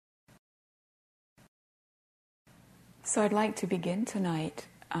So I'd like to begin tonight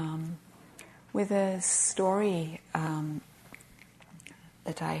with a story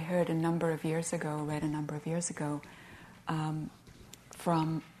that I heard a number of years ago, read a number of years ago,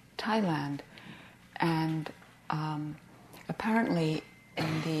 from Thailand. And apparently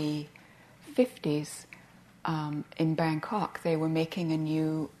in the 50s in Bangkok, they were making a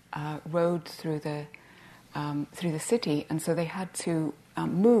new road through the city, and so they had to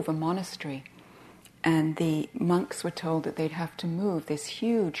move a monastery. And the monks were told that they'd have to move this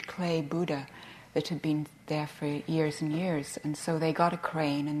huge clay Buddha that had been there for years and years. And so they got a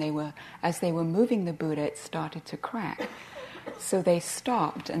crane, and as they were moving the Buddha, it started to crack. So they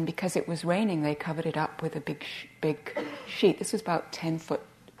stopped, and because it was raining, they covered it up with a big sheet. This was about 10-foot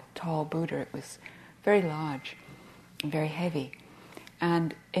tall Buddha. It was very large and very heavy.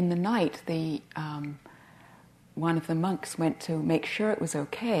 And in the night, one of the monks went to make sure it was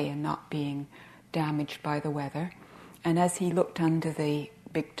okay and not being damaged by the weather. And as he looked under the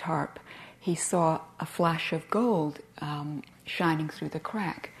big tarp, he saw a flash of gold shining through the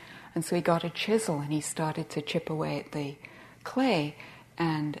crack. And so he got a chisel and he started to chip away at the clay.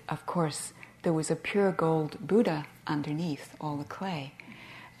 And of course, there was a pure gold Buddha underneath all the clay.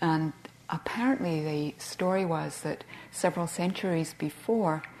 And apparently the story was that several centuries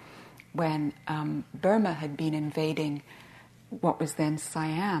before, when Burma had been invading what was then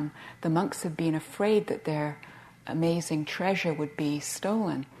Siam, the monks had been afraid that their amazing treasure would be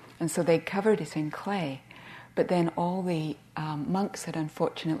stolen, and so they covered it in clay. But then all the monks had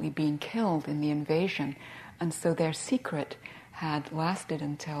unfortunately been killed in the invasion, and so their secret had lasted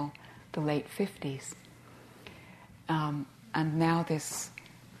until the late 50s. And now this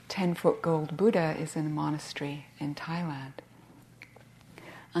 10-foot gold Buddha is in a monastery in Thailand.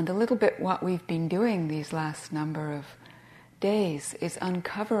 And a little bit what we've been doing these last number of days is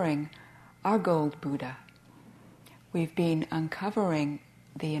uncovering our gold Buddha. We've been uncovering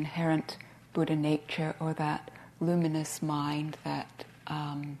the inherent Buddha nature, or that luminous mind, that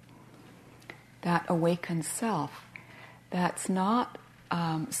awakened self. That's not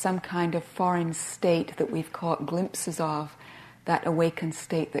some kind of foreign state that we've caught glimpses of, that awakened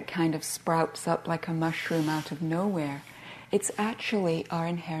state that kind of sprouts up like a mushroom out of nowhere. It's actually our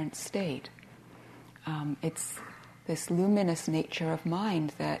inherent state. It's this luminous nature of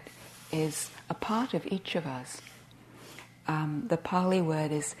mind that is a part of each of us. The Pali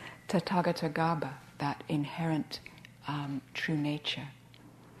word is Tathagatagarbha, that inherent true nature.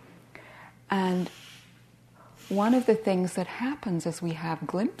 And one of the things that happens as we have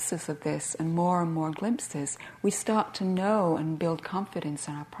glimpses of this, and more glimpses, we start to know and build confidence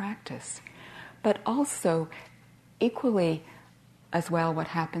in our practice. But also, equally as well, what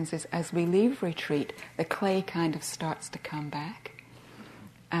happens is as we leave retreat, the clay kind of starts to come back.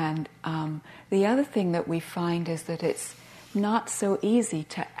 And the other thing that we find is that it's not so easy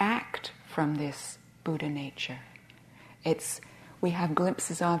to act from this Buddha nature. We have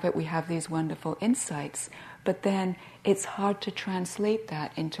glimpses of it, we have these wonderful insights, but then it's hard to translate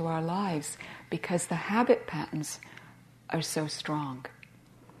that into our lives because the habit patterns are so strong.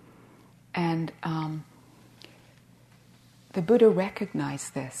 And the Buddha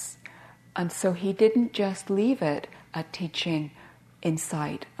recognized this, and so he didn't just leave it at teaching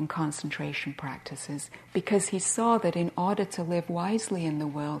insight and concentration practices, because he saw that in order to live wisely in the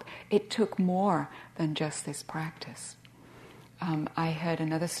world, it took more than just this practice. I heard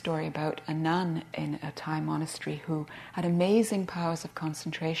another story about a nun in a Thai monastery who had amazing powers of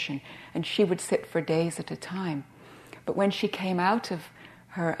concentration, and she would sit for days at a time. But when she came out of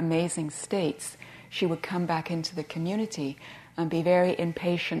her amazing states, she would come back into the community and be very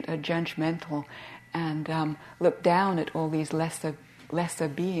impatient or judgmental and look down at all these lesser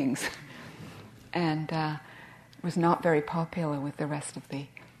beings and was not very popular with the rest of the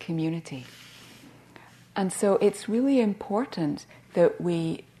community. And so it's really important that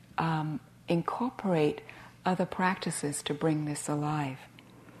we incorporate other practices to bring this alive.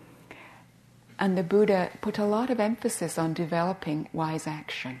 And the Buddha put a lot of emphasis on developing wise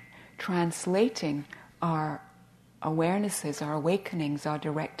action, translating our awarenesses, our awakenings, our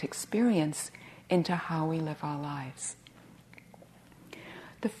direct experience into how we live our lives.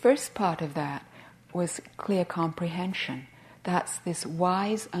 The first part of that was clear comprehension. That's this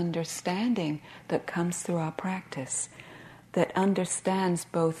wise understanding that comes through our practice, that understands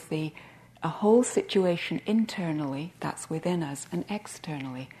both a whole situation internally, that's within us, and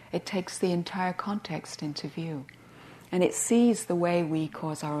externally. It takes the entire context into view. And it sees the way we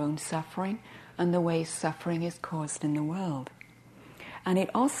cause our own suffering and the way suffering is caused in the world. And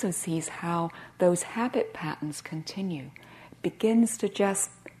it also sees how those habit patterns continue. It begins to just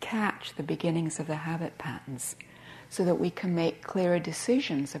catch the beginnings of the habit patterns. so that we can make clearer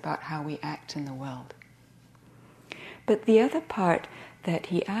decisions about how we act in the world. But the other part that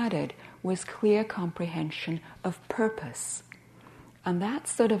he added was clear comprehension of purpose. And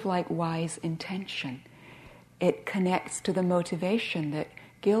that's sort of like wise intention. It connects to the motivation that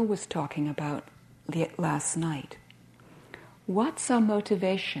Gil was talking about last night. What's our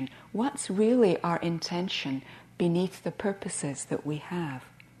motivation? What's really our intention beneath the purposes that we have?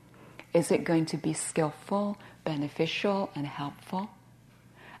 Is it going to be skillful, beneficial, and helpful?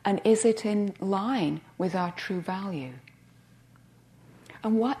 And is it in line with our true value?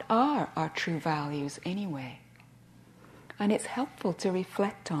 And what are our true values anyway? And it's helpful to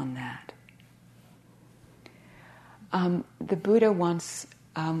reflect on that. The Buddha once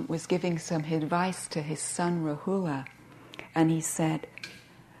was giving some advice to his son Rahula, and he said,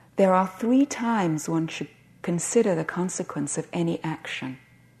 there are 3 times one should consider the consequence of any action,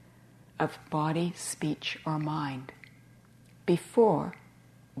 of body, speech, or mind: before,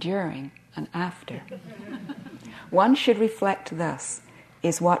 during, and after. One should reflect thus: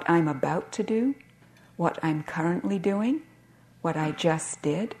 is what I'm about to do, what I'm currently doing, what I just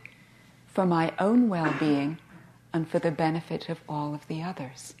did, for my own well-being and for the benefit of all of the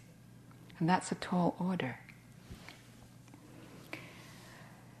others? And that's a tall order.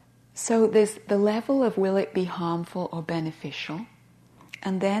 So there's the level of will it be harmful or beneficial,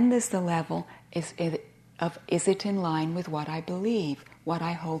 and then there's the level is it in line with what I believe, what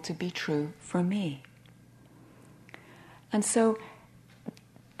I hold to be true for me. And so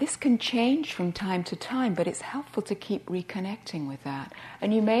this can change from time to time, but it's helpful to keep reconnecting with that.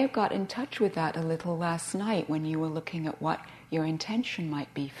 And you may have got in touch with that a little last night when you were looking at what your intention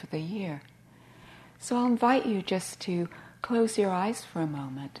might be for the year. So I'll invite you just to close your eyes for a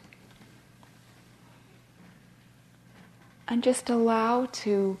moment and just allow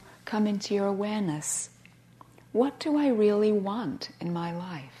to come into your awareness. What do I really want in my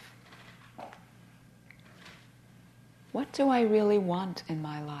life? What do I really want in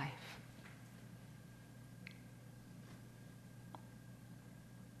my life?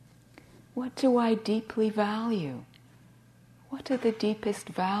 What do I deeply value? What are the deepest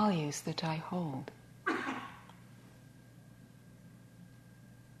values that I hold?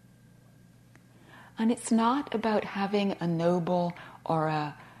 And it's not about having a noble or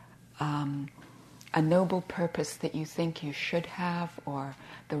a noble purpose that you think you should have or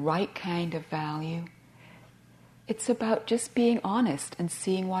the right kind of value. It's about just being honest and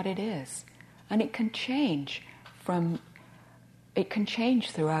seeing what it is. And it can change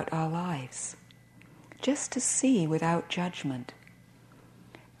throughout our lives. Just to see without judgment.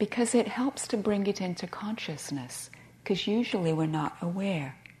 Because it helps to bring it into consciousness, because usually we're not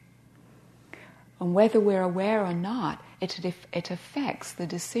aware. And whether we're aware or not, it affects the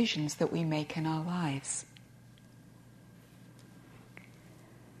decisions that we make in our lives.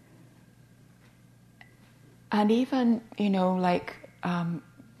 And even,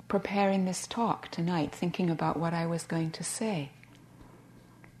 preparing this talk tonight, thinking about what I was going to say,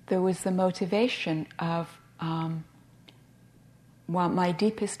 there was the motivation of what my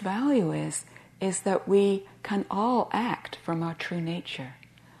deepest value is that we can all act from our true nature,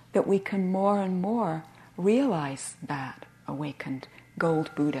 that we can more and more realize that awakened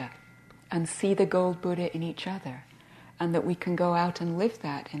gold Buddha and see the gold Buddha in each other, and that we can go out and live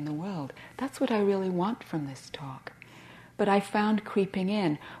that in the world. That's what I really want from this talk. But I found creeping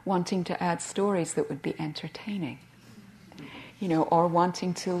in wanting to add stories that would be entertaining, or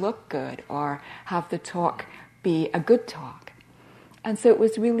wanting to look good or have the talk be a good talk. And so it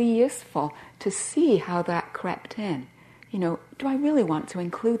was really useful to see how that crept in. Do I really want to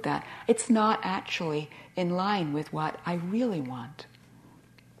include that? It's not actually in line with what I really want.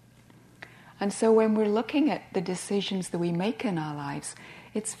 And so when we're looking at the decisions that we make in our lives,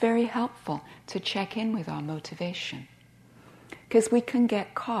 it's very helpful to check in with our motivation. Because we can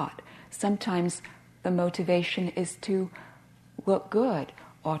get caught. Sometimes the motivation is to look good,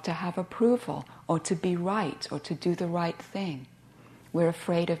 or to have approval, or to be right, or to do the right thing. We're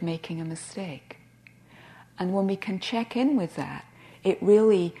afraid of making a mistake. And when we can check in with that, it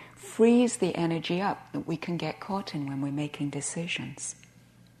really frees the energy up that we can get caught in when we're making decisions.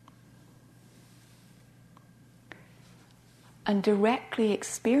 And directly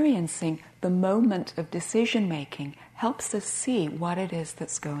experiencing the moment of decision-making helps us see what it is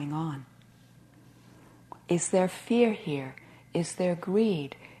that's going on. Is there fear here? Is there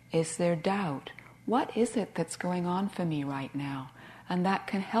greed? Is there doubt? What is it that's going on for me right now? And that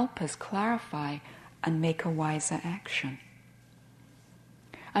can help us clarify and make a wiser action.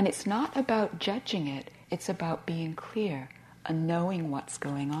 And it's not about judging it, it's about being clear and knowing what's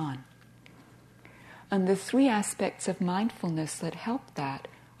going on. And the three aspects of mindfulness that help that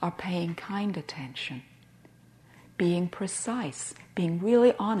are paying kind attention, being precise, being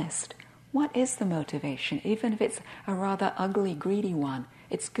really honest. What is the motivation? Even if it's a rather ugly, greedy one,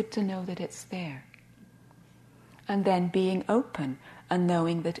 it's good to know that it's there. And then being open and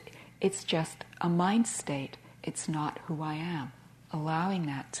knowing that it's just a mind state, it's not who I am, allowing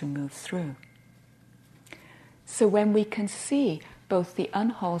that to move through. So when we can see both the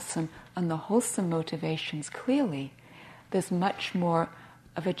unwholesome and the wholesome motivations clearly, there's much more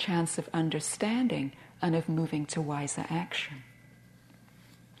of a chance of understanding and of moving to wiser action.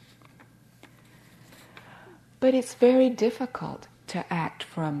 But it's very difficult to act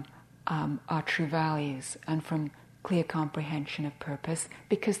from our true values and from clear comprehension of purpose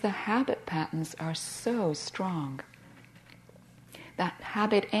because the habit patterns are so strong. That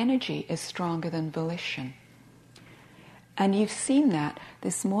habit energy is stronger than volition. And you've seen that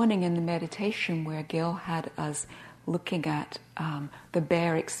this morning in the meditation where Gil had us looking at the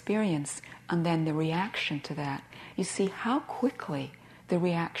bare experience and then the reaction to that. You see how quickly the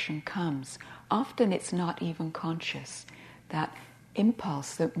reaction comes. Often it's not even conscious. That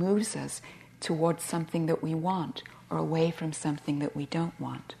impulse that moves us towards something that we want or away from something that we don't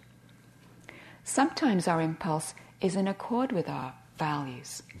want. Sometimes our impulse is in accord with our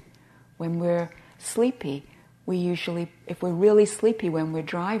values. When we're sleepy, we usually, if we're really sleepy when we're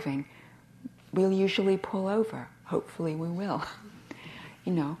driving, we'll usually pull over. Hopefully we will.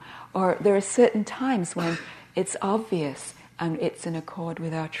 Or there are certain times when it's obvious and it's in accord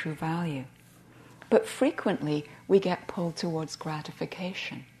with our true value. But frequently we get pulled towards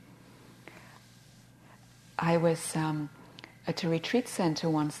gratification. I was at a retreat center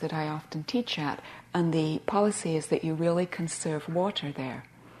once that I often teach at, and the policy is that you really conserve water there.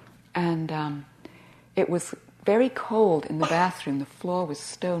 And it was very cold in the bathroom. The floor was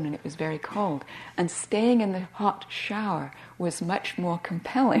stone and it was very cold. And staying in the hot shower was much more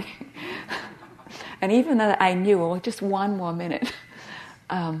compelling. And even though I knew, well, just one more minute,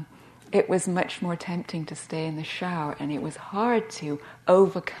 it was much more tempting to stay in the shower, and it was hard to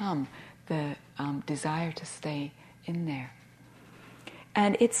overcome the desire to stay in there.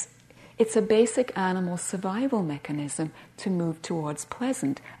 And it's a basic animal survival mechanism to move towards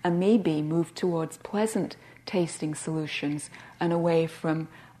pleasant, and maybe move towards pleasant tasting solutions and away from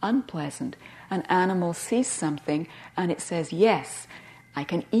unpleasant. An animal sees something and it says, yes, I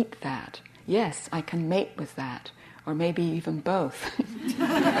can eat that. Yes, I can mate with that. Or maybe even both.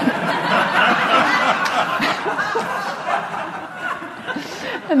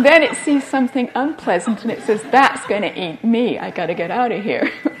 And then it sees something unpleasant and it says, that's going to eat me. I got to get out of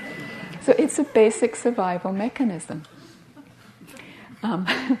here. So it's a basic survival mechanism.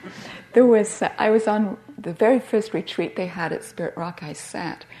 I was on the very first retreat they had at Spirit Rock. I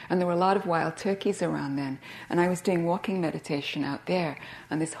sat, and there were a lot of wild turkeys around then. And I was doing walking meditation out there,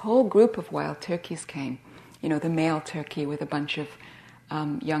 and this whole group of wild turkeys came. The male turkey with a bunch of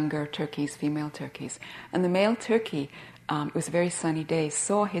younger turkeys, female turkeys. And the male turkey, it was a very sunny day,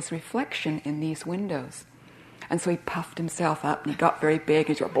 saw his reflection in these windows. And so he puffed himself up and he got very big.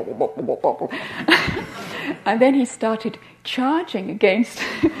 He's like, blah, blah, blah, blah, blah, blah. And then he started charging against,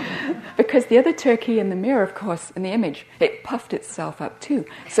 because the other turkey in the mirror, of course, in the image, it puffed itself up too.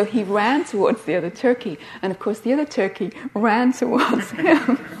 So he ran towards the other turkey. And of course the other turkey ran towards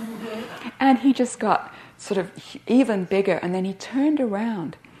him. And he just got sort of even bigger. And then he turned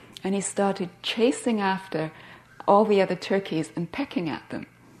around and he started chasing after all the other turkeys and pecking at them.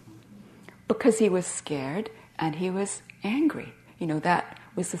 Because he was scared and he was angry. That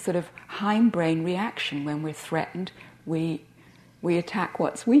was the sort of hindbrain reaction. When we're threatened, we attack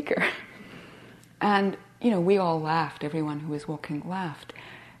what's weaker. And, we all laughed. Everyone who was walking laughed.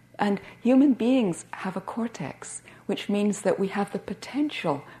 And human beings have a cortex, which means that we have the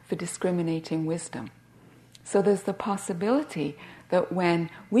potential for discriminating wisdom. So there's the possibility that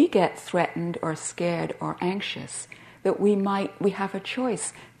when we get threatened or scared or anxious, that we have a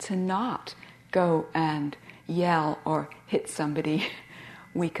choice to not go and yell or hit somebody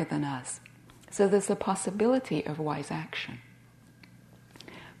weaker than us. So there's a possibility of wise action.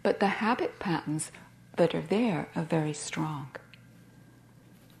 But the habit patterns that are there are very strong.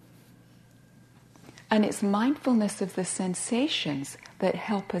 And it's mindfulness of the sensations that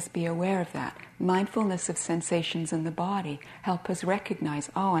help us be aware of that. Mindfulness of sensations in the body help us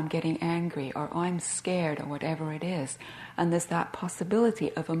recognize, oh, I'm getting angry, or oh, I'm scared, or whatever it is. And there's that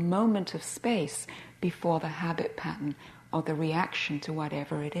possibility of a moment of space before the habit pattern or the reaction to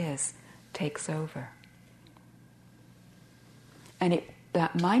whatever it is takes over. And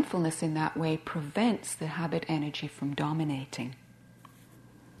that mindfulness in that way prevents the habit energy from dominating.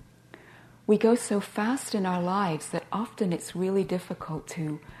 we go so fast in our lives that often it's really difficult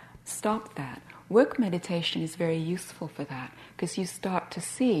to stop that. Work meditation is very useful for that because you start to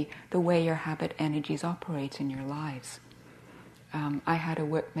see the way your habit energies operate in your lives. I had a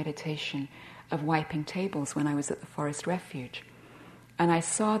work meditation of wiping tables when I was at the Forest Refuge. And I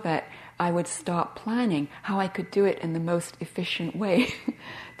saw that I would start planning how I could do it in the most efficient way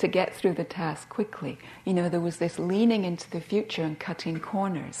to get through the task quickly. There was this leaning into the future and cutting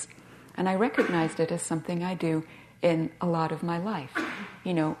corners. And I recognized it as something I do in a lot of my life.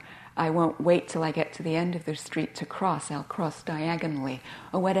 I won't wait till I get to the end of the street to cross. I'll cross diagonally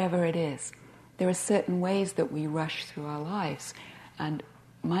or whatever it is. There are certain ways that we rush through our lives, and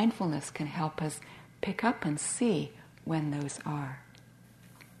mindfulness can help us pick up and see when those are.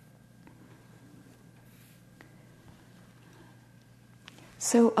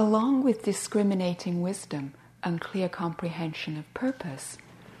 So along with discriminating wisdom and clear comprehension of purpose,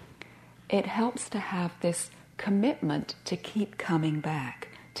 it helps to have this commitment to keep coming back,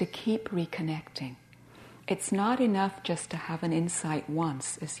 to keep reconnecting. It's not enough just to have an insight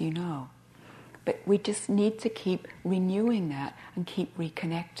once, as you know, but we just need to keep renewing that and keep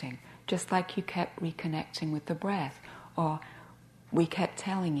reconnecting, just like you kept reconnecting with the breath, or we kept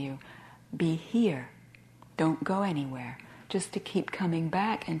telling you, be here, don't go anywhere, just to keep coming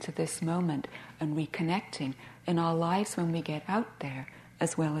back into this moment and reconnecting in our lives when we get out there,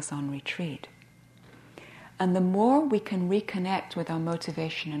 as well as on retreat. And the more we can reconnect with our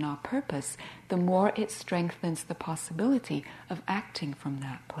motivation and our purpose, the more it strengthens the possibility of acting from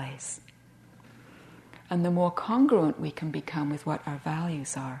that place. And the more congruent we can become with what our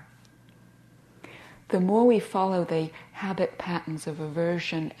values are. The more we follow the habit patterns of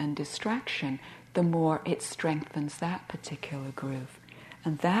aversion and distraction, the more it strengthens that particular groove.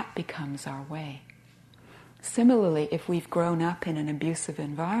 And that becomes our way. Similarly, if we've grown up in an abusive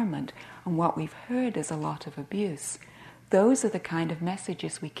environment and what we've heard is a lot of abuse, those are the kind of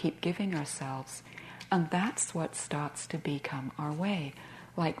messages we keep giving ourselves. And that's what starts to become our way,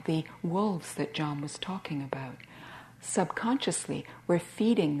 like the wolves that John was talking about. Subconsciously, we're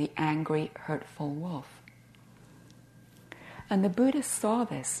feeding the angry, hurtful wolf. And the Buddha saw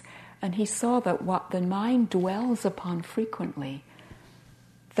this, and he saw that what the mind dwells upon frequently,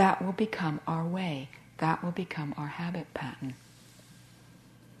 that will become our way. That will become our habit pattern.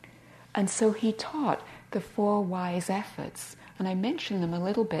 And so he taught the 4 wise efforts, and I mentioned them a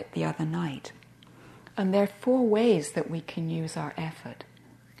little bit the other night. And there are 4 ways that we can use our effort.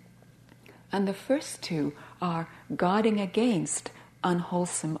 And the first 2 are guarding against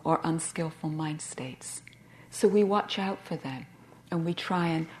unwholesome or unskillful mind states. So we watch out for them, and we try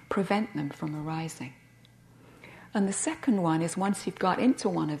and prevent them from arising. And the second one is once you've got into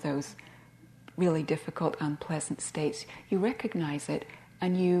one of those really difficult, unpleasant states, you recognize it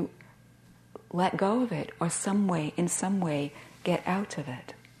and you let go of it, or in some way get out of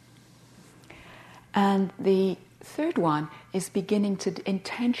it. And the third one is beginning to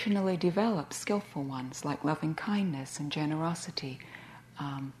intentionally develop skillful ones like loving kindness and generosity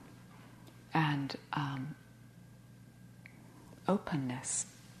and openness.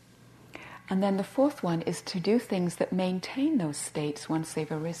 And then the fourth one is to do things that maintain those states once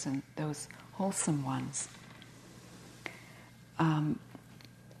they've arisen, those wholesome ones. A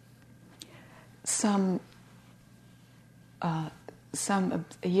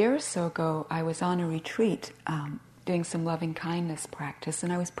year or so ago, I was on a retreat doing some loving kindness practice,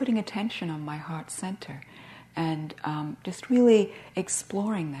 and I was putting attention on my heart center and just really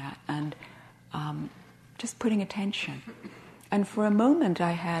exploring that and just putting attention. And for a moment,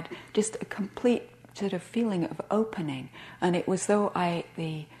 I had just a complete sort of feeling of opening, and it was though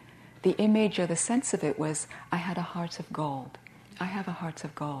the image or the sense of it was I had a heart of gold. I have a heart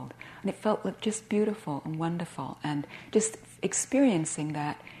of gold. And it felt just beautiful and wonderful, and just experiencing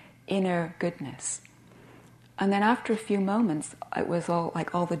that inner goodness. And then after a few moments, it was all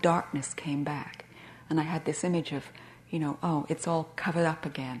like all the darkness came back. And I had this image of, it's all covered up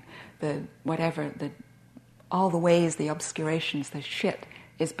again. All the ways, the obscurations, the shit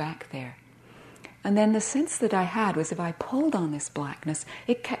is back there. And then the sense that I had was if I pulled on this blackness,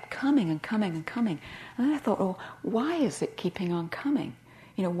 it kept coming and coming and coming. And then I thought, why is it keeping on coming?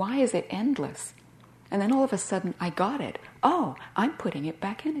 Why is it endless? And then all of a sudden I got it. I'm putting it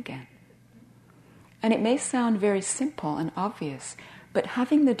back in again. And it may sound very simple and obvious, but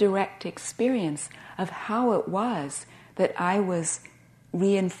having the direct experience of how it was that I was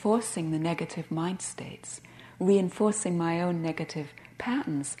reinforcing the negative mind states, reinforcing my own negative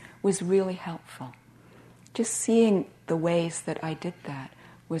patterns, was really helpful. Just seeing the ways that I did that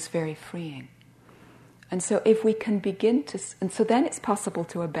was very freeing. And so if we can begin to... And so then it's possible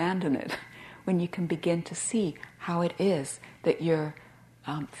to abandon it. when you can begin to see how it is that you're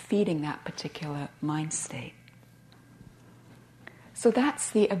feeding that particular mind state. So that's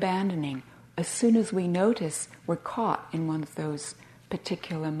the abandoning. As soon as we notice we're caught in one of those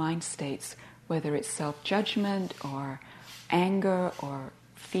particular mind states, whether it's self-judgment or anger or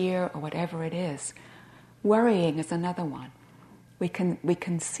fear or whatever it is, worrying is another one. We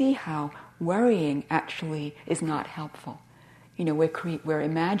can see how worrying actually is not helpful. You know, we're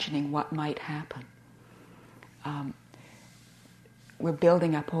imagining what might happen. We're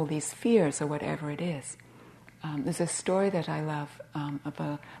building up all these fears or whatever it is. There's a story that I love of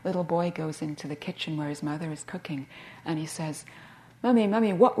a little boy goes into the kitchen where his mother is cooking, and he says,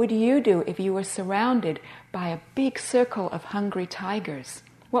 Mummy, what would you do if you were surrounded by a big circle of hungry tigers?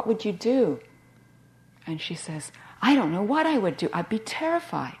 What would you do? And she says, I don't know what I would do. I'd be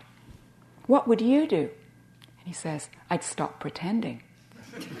terrified. What would you do? And he says, I'd stop pretending.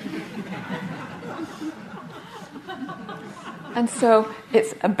 And so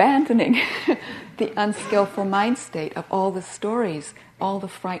it's abandoning the unskillful mind state of all the stories, all the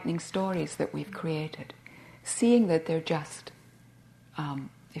frightening stories that we've created, seeing that they're just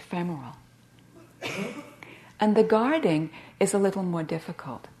ephemeral. And the guarding is a little more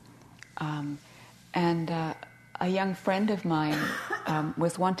difficult. A young friend of mine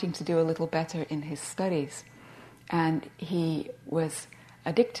was wanting to do a little better in his studies, and he was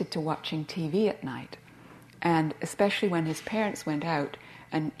addicted to watching TV at night. And especially when his parents went out,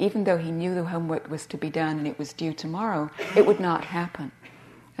 and even though he knew the homework was to be done and it was due tomorrow, it would not happen.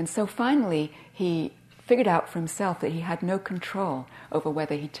 And so finally he figured out for himself that he had no control over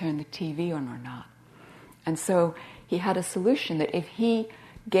whether he turned the TV on or not. And so he had a solution that if he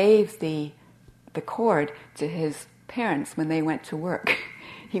gave the cord to his parents when they went to work,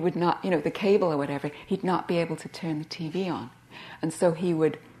 he would not, the cable or whatever, he'd not be able to turn the TV on. And so he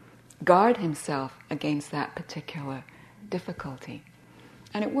would guard himself against that particular difficulty.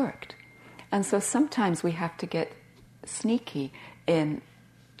 And it worked. And so sometimes we have to get sneaky in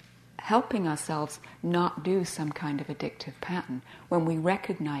helping ourselves not do some kind of addictive pattern when we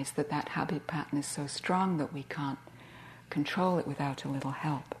recognize that that habit pattern is so strong that we can't control it without a little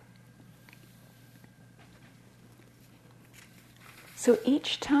help. So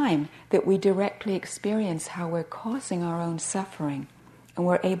each time that we directly experience how we're causing our own suffering and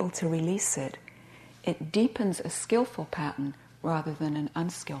we're able to release it, it deepens a skillful pattern rather than an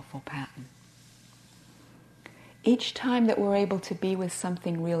unskillful pattern. Each time that we're able to be with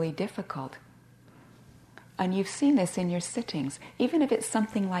something really difficult, and you've seen this in your sittings, even if it's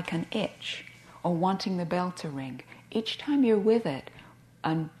something like an itch or wanting the bell to ring, each time you're with it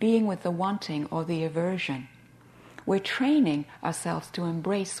and being with the wanting or the aversion, we're training ourselves to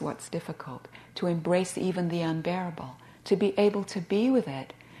embrace what's difficult, to embrace even the unbearable, to be able to be with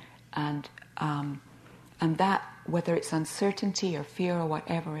it, and that, whether it's uncertainty or fear or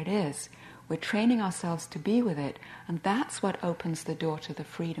whatever it is, we're training ourselves to be with it, and that's what opens the door to the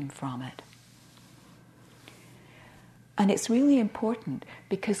freedom from it. And it's really important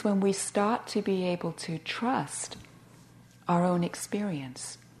because when we start to be able to trust our own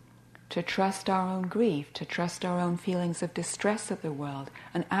experience, to trust our own grief, to trust our own feelings of distress of the world,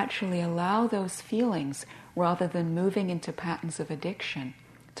 and actually allow those feelings rather than moving into patterns of addiction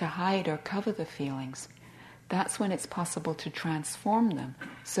to hide or cover the feelings, that's when it's possible to transform them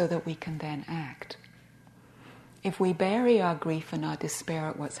so that we can then act. If we bury our grief and our despair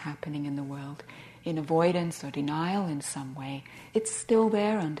at what's happening in the world, in avoidance or denial in some way, it's still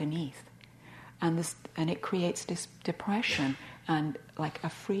there underneath. And it creates this depression and like a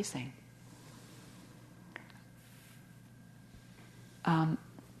freezing.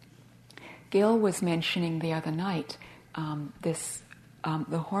 Gil was mentioning the other night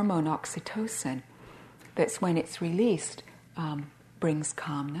the hormone oxytocin, that's when it's released, brings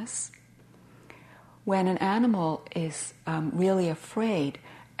calmness. When an animal is really afraid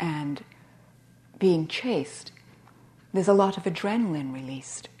and being chased, there's a lot of adrenaline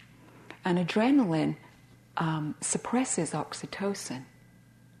released. And adrenaline suppresses oxytocin.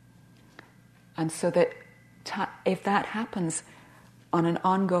 And so that if that happens on an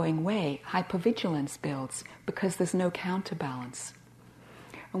ongoing way, hypervigilance builds because there's no counterbalance.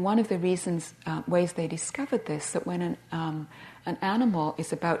 And one of the ways they discovered this, that when an animal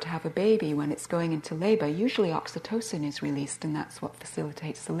is about to have a baby, when it's going into labor, usually oxytocin is released, and that's what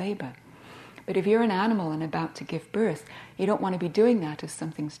facilitates the labor. But if you're an animal and about to give birth, you don't want to be doing that if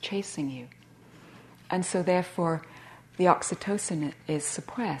something's chasing you. And so therefore, the oxytocin is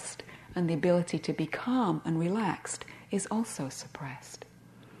suppressed, and the ability to be calm and relaxed is also suppressed.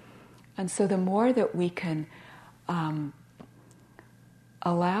 And so the more that we can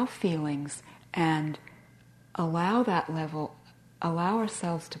allow feelings and allow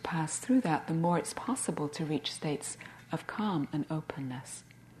ourselves to pass through that, the more it's possible to reach states of calm and openness.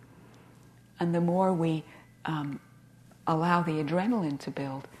 And the more we allow the adrenaline to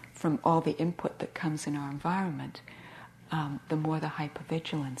build from all the input that comes in our environment, the more the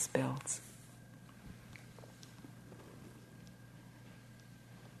hypervigilance builds.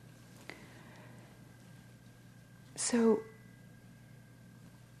 So,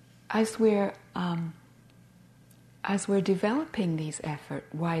 as we're developing these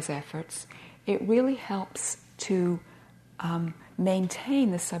wise efforts, it really helps to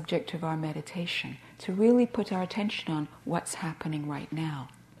maintain the subject of our meditation, to really put our attention on what's happening right now.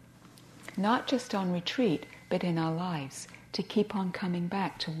 Not just on retreat, but in our lives, to keep on coming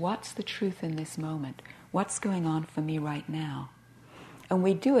back to what's the truth in this moment, what's going on for me right now. And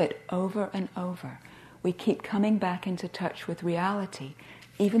we do it over and over. We keep coming back into touch with reality,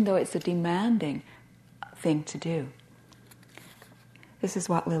 even though it's a demanding thing to do. This is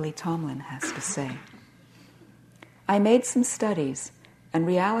what Lily Tomlin has to say. I made some studies, and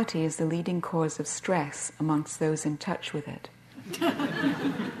reality is the leading cause of stress amongst those in touch with it.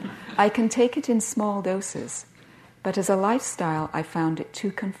 I can take it in small doses, but as a lifestyle I found it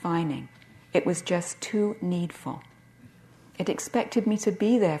too confining. It was just too needful. It expected me to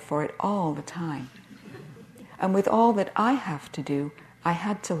be there for it all the time. And with all that I have to do, I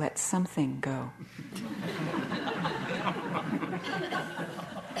had to let something go.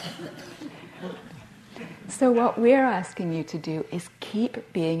 So what we're asking you to do is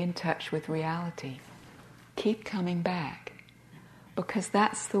keep being in touch with reality. Keep coming back. Because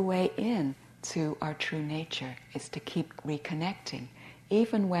that's the way in to our true nature, is to keep reconnecting,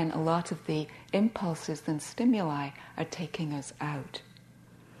 even when a lot of the impulses and stimuli are taking us out.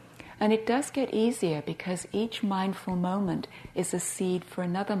 And it does get easier because each mindful moment is a seed for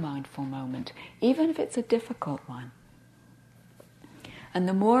another mindful moment, even if it's a difficult one. And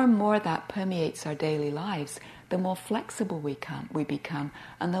the more and more that permeates our daily lives, the more flexible we become,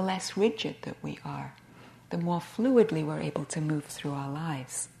 and the less rigid that we are, the more fluidly we're able to move through our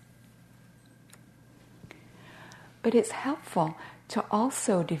lives. But it's helpful to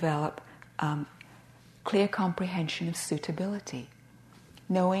also develop clear comprehension of suitability,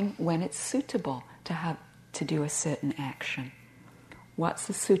 knowing when it's suitable to do a certain action. What's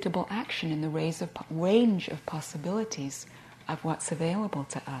the suitable action in the range of possibilities of what's available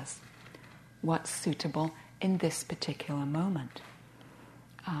to us? What's suitable in this particular moment?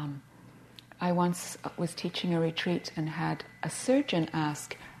 I once was teaching a retreat and had a surgeon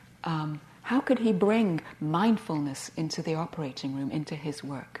ask how could he bring mindfulness into the operating room, into his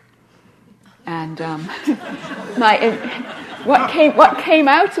work. And what came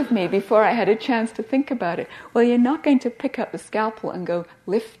out of me before I had a chance to think about it, well, you're not going to pick up the scalpel and go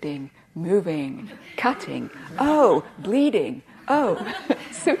lifting, moving, cutting, oh, bleeding, oh,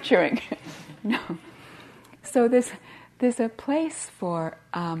 suturing. No. So there's a place for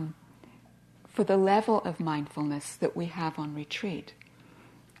the level of mindfulness that we have on retreat.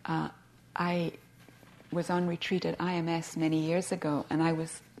 I was on retreat at IMS many years ago, and I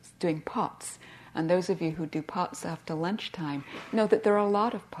was doing pots. And those of you who do pots after lunchtime know that there are a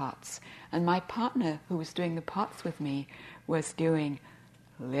lot of pots. And my partner, who was doing the pots with me, was doing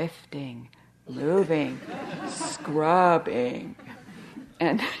lifting, moving, scrubbing.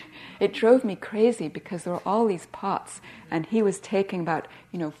 And it drove me crazy because there were all these pots, and he was taking about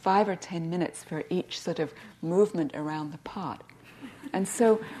 5 or 10 minutes for each sort of movement around the pot. And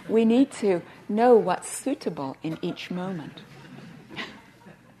so we need to know what's suitable in each moment.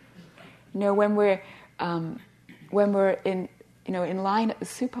 When we're in line at the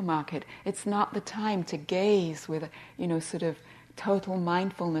supermarket, it's not the time to gaze with sort of total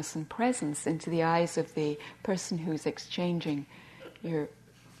mindfulness and presence into the eyes of the person who's exchanging your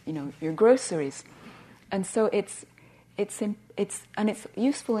groceries. And so it's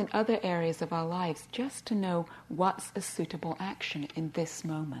useful in other areas of our lives just to know what's a suitable action in this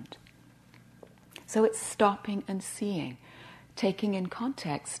moment. So it's stopping and seeing, taking in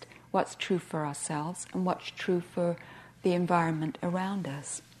context what's true for ourselves and what's true for the environment around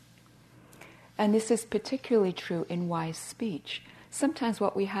us. And this is particularly true in wise speech. Sometimes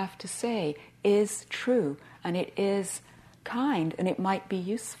what we have to say is true, and it is kind, and it might be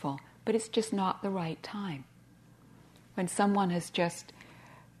useful, but it's just not the right time. When someone has just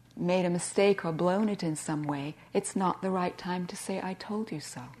made a mistake or blown it in some way, it's not the right time to say, "I told you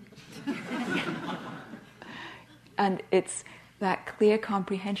so." And it's that clear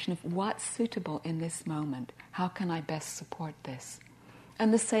comprehension of what's suitable in this moment. How can I best support this?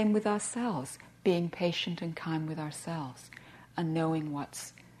 And the same with ourselves, being patient and kind with ourselves, and knowing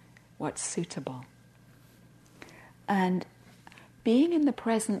what's suitable. And being in the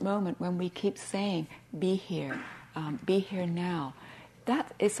present moment, when we keep saying, be here now,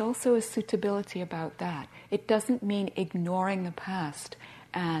 that is also a suitability about that. It doesn't mean ignoring the past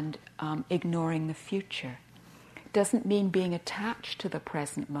and ignoring the future. It doesn't mean being attached to the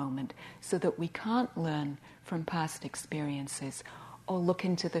present moment so that we can't learn from past experiences or look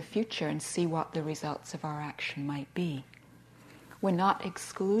into the future and see what the results of our action might be. We're not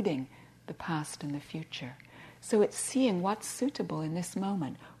excluding the past and the future. So it's seeing what's suitable in this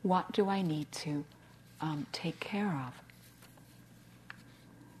moment. What do I need to take care of?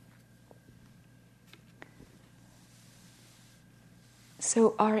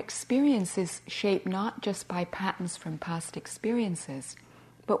 So our experience is shaped not just by patterns from past experiences,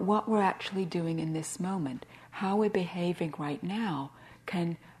 but what we're actually doing in this moment. How we're behaving right now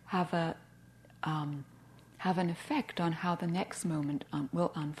can have an effect on how the next moment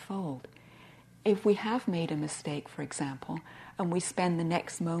will unfold. If we have made a mistake, for example, and we spend the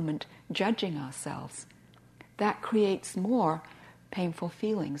next moment judging ourselves, that creates more painful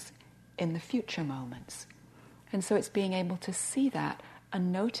feelings in the future moments. And so it's being able to see that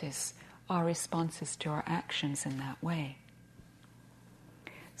and notice our responses to our actions in that way.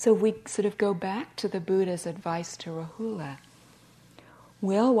 So we sort of go back to the Buddha's advice to Rahula.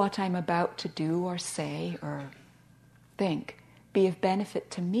 Will what I'm about to do or say or think be of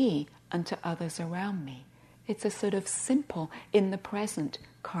benefit to me and to others around me? It's a sort of simple, in the present,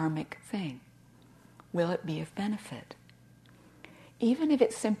 karmic thing. Will it be of benefit? Even if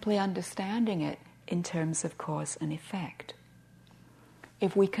it's simply understanding it in terms of cause and effect.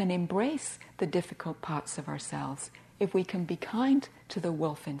 If we can embrace the difficult parts of ourselves, if we can be kind to the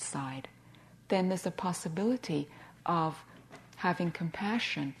wolf inside, then there's a possibility of having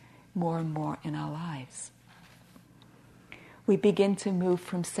compassion more and more in our lives. We begin to move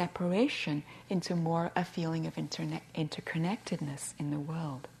from separation into more a feeling of interconnectedness in the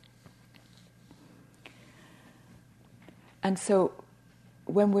world. And so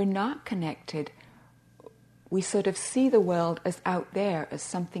when we're not connected, we sort of see the world as out there, as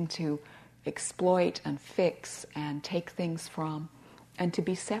something to exploit and fix and take things from and to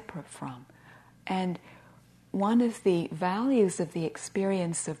be separate from. And one of the values of the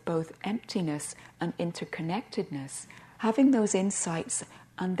experience of both emptiness and interconnectedness, having those insights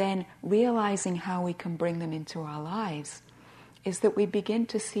and then realizing how we can bring them into our lives, is that we begin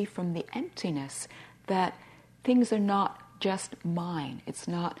to see from the emptiness that things are not just mine. It's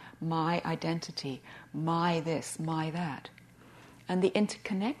not my identity, my this, my that. And the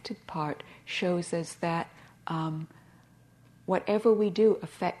interconnected part shows us that whatever we do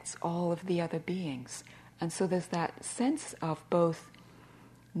affects all of the other beings. And so there's that sense of both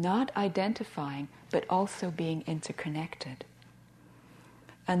not identifying but also being interconnected.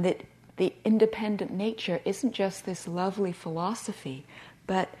 And that the independent nature isn't just this lovely philosophy,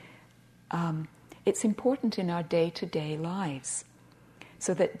 but it's important in our day-to-day lives.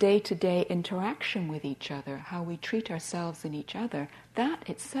 So that day-to-day interaction with each other, how we treat ourselves and each other, that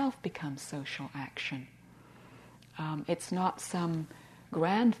itself becomes social action. It's not some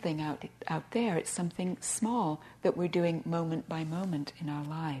grand thing out there, it's something small that we're doing moment by moment in our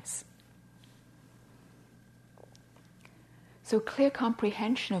lives. So clear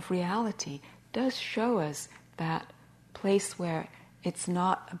comprehension of reality does show us that place where it's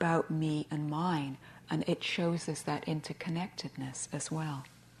not about me and mine, and it shows us that interconnectedness as well.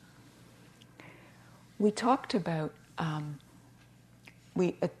 We talked about, at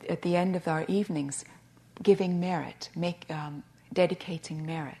the end of our evenings, giving merit, dedicating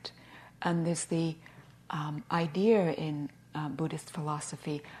merit. And there's the idea in Buddhist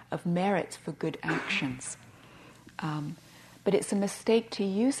philosophy of merit for good actions. But it's a mistake to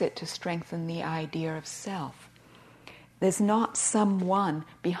use it to strengthen the idea of self. There's not someone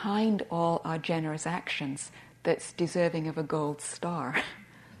behind all our generous actions that's deserving of a gold star.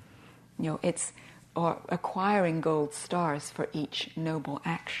 It's or acquiring gold stars for each noble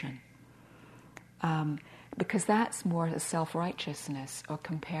action. Because that's more a self-righteousness or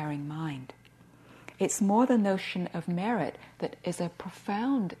comparing mind. It's more the notion of merit that is a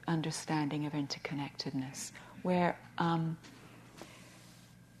profound understanding of interconnectedness, where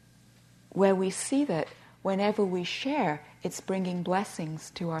we see that whenever we share, it's bringing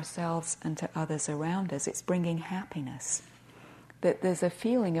blessings to ourselves and to others around us. It's bringing happiness. That there's a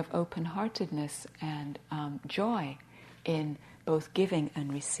feeling of open-heartedness and joy in both giving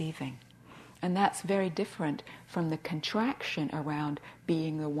and receiving. And that's very different from the contraction around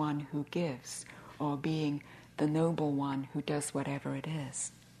being the one who gives or being the noble one who does whatever it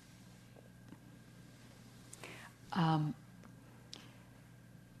is.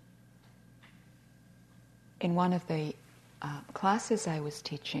 in one of the classes I was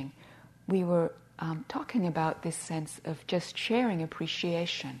teaching, we were talking about this sense of just sharing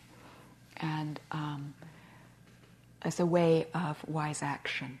appreciation and as a way of wise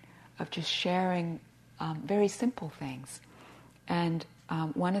action, of just sharing very simple things. And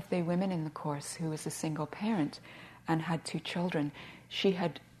one of the women in the course, who was a single parent and had 2 children, she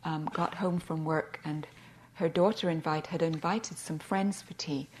had got home from work and her daughter had invited some friends for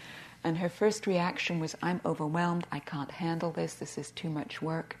tea. And her first reaction was, I'm overwhelmed, I can't handle this is too much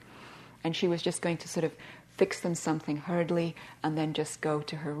work. And she was just going to sort of fix them something hurriedly and then just go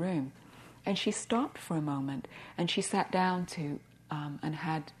to her room. And she stopped for a moment and she sat down and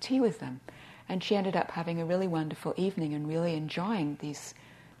had tea with them. And she ended up having a really wonderful evening and really enjoying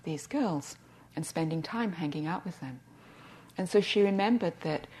these girls and spending time hanging out with them. And so she remembered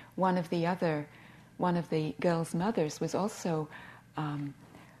that one of the girls' mothers was also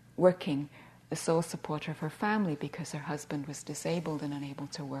working the sole supporter of her family because her husband was disabled and unable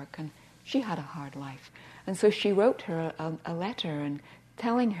to work, and she had a hard life. And so she wrote her a letter and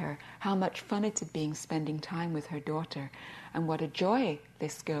telling her how much fun it had been spending time with her daughter and what a joy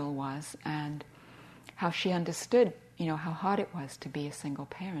this girl was, and how she understood, how hard it was to be a single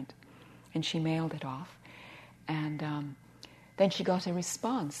parent. And she mailed it off. And then she got a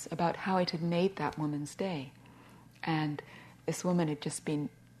response about how it had made that woman's day. And this woman had just been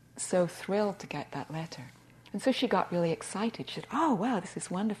so thrilled to get that letter. And so she got really excited. She said, oh, wow, this is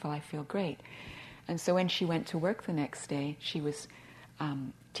wonderful, I feel great. And so when she went to work the next day, she was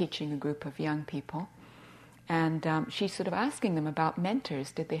teaching a group of young people. And she's sort of asking them about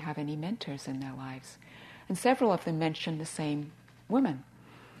mentors. Did they have any mentors in their lives? And several of them mentioned the same woman.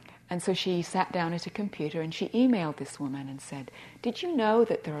 And so she sat down at a computer and she emailed this woman and said, did you know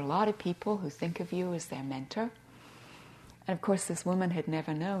that there are a lot of people who think of you as their mentor? And of course this woman had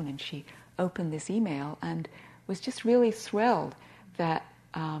never known, and she opened this email and was just really thrilled that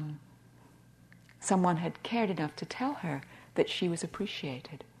someone had cared enough to tell her that she was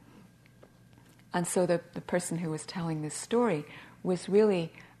appreciated. And so the person who was telling this story was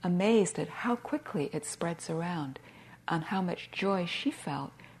really amazed at how quickly it spreads around and how much joy she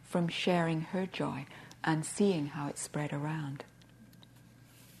felt from sharing her joy and seeing how it spread around.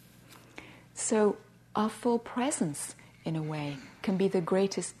 So our full presence, in a way, can be the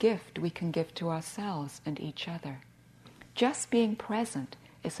greatest gift we can give to ourselves and each other. Just being present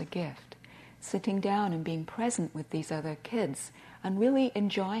is a gift. Sitting down and being present with these other kids and really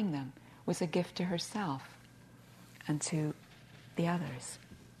enjoying them was a gift to herself and to the others.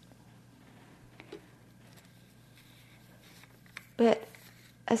 But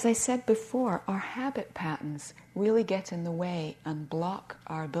as I said before, our habit patterns really get in the way and block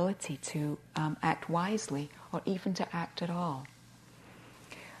our ability to act wisely or even to act at all.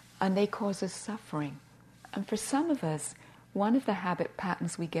 And they cause us suffering. And for some of us, one of the habit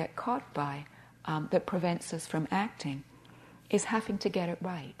patterns we get caught by that prevents us from acting is having to get it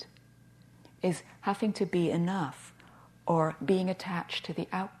right, is having to be enough, or being attached to the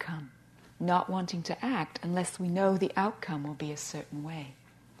outcome, not wanting to act unless we know the outcome will be a certain way.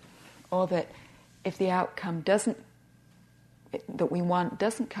 Or that if the outcome that we want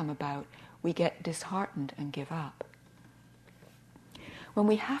doesn't come about, we get disheartened and give up. When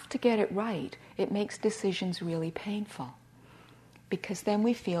we have to get it right, it makes decisions really painful, because then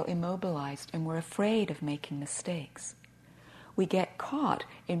we feel immobilized and we're afraid of making mistakes. We get caught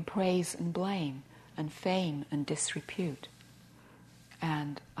in praise and blame and fame and disrepute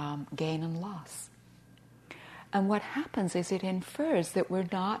and gain and loss. And what happens is it infers that we're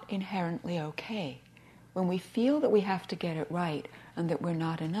not inherently okay. When we feel that we have to get it right and that we're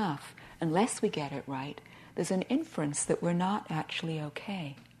not enough, unless we get it right, there's an inference that we're not actually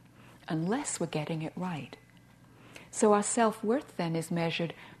okay, unless we're getting it right. So our self-worth then is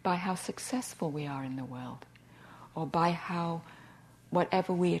measured by how successful we are in the world, or by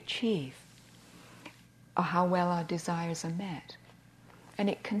whatever we achieve, or how well our desires are met. And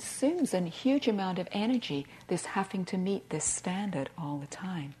it consumes a huge amount of energy, this having to meet this standard all the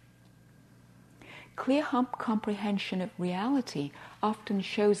time. Clear comprehension of reality often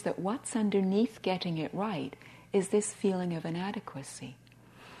shows that what's underneath getting it right is this feeling of inadequacy.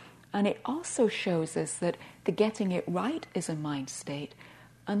 And it also shows us that the getting it right is a mind state,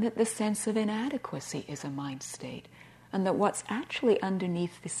 and that the sense of inadequacy is a mind state, and that what's actually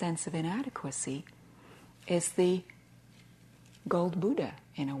underneath the sense of inadequacy is the gold Buddha,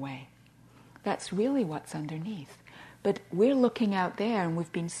 in a way. That's really what's underneath. But we're looking out there, and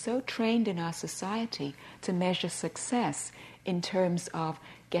we've been so trained in our society to measure success in terms of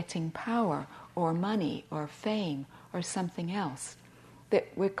getting power or money or fame or something else, that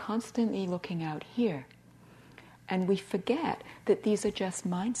we're constantly looking out here. And we forget that these are just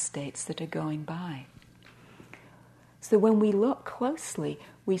mind states that are going by. So when we look closely,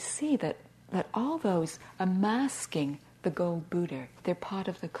 we see that all those are masking the gold Buddha. They're part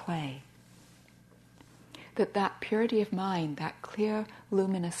of the clay. That purity of mind, that clear,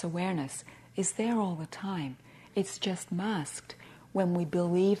 luminous awareness is there all the time. It's just masked when we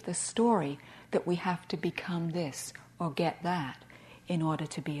believe the story that we have to become this or get that in order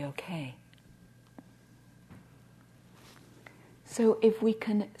to be okay. So if we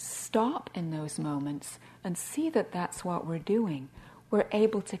can stop in those moments and see that that's what we're doing, we're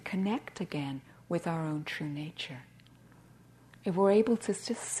able to connect again with our own true nature. If we're able to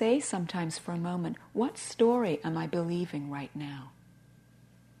just say sometimes for a moment, what story am I believing right now?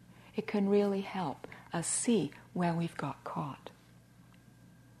 It can really help us see where we've got caught.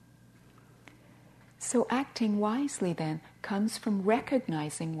 So acting wisely then comes from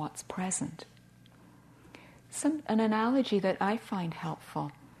recognizing what's present. An analogy that I find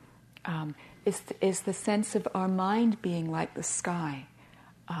helpful is the sense of our mind being like the sky,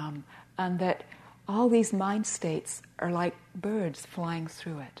 and that all these mind states are like birds flying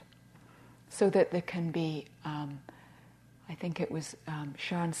through it. So that there can be, I think it was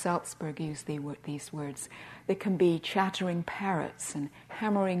Sharon Salzberg used these words, there can be chattering parrots and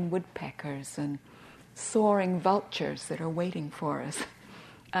hammering woodpeckers and soaring vultures that are waiting for us,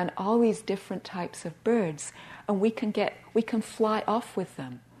 and all these different types of birds, and we can fly off with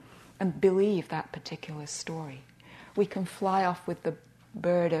them and believe that particular story. We can fly off with the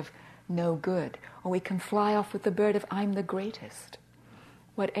bird of no good, or we can fly off with the bird of I'm the greatest.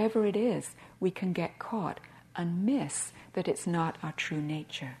 Whatever it is, we can get caught and miss that it's not our true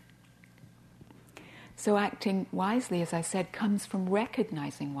nature. So acting wisely, as I said, comes from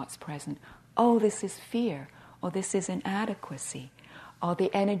recognizing what's present. Oh, this is fear, or this is inadequacy, or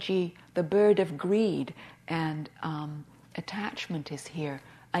the energy, the bird of greed and attachment is here.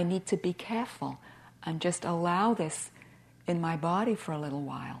 I need to be careful and just allow this in my body for a little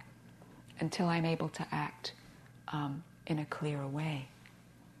while until I'm able to act in a clearer way.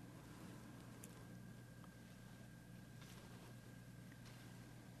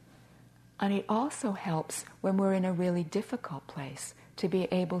 And it also helps when we're in a really difficult place to be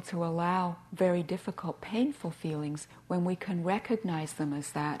able to allow very difficult, painful feelings when we can recognize them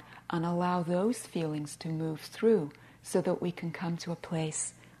as that and allow those feelings to move through so that we can come to a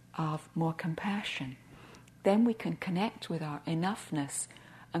place of more compassion. Then we can connect with our enoughness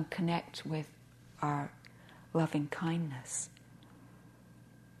and connect with our loving kindness.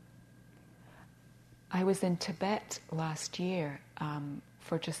 I was in Tibet last year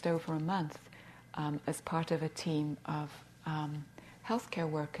for just over a month as part of a team of healthcare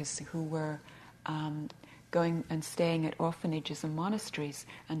workers who were going and staying at orphanages and monasteries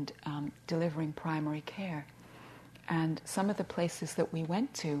and delivering primary care. And some of the places that we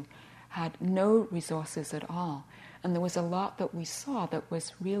went to had no resources at all. And there was a lot that we saw that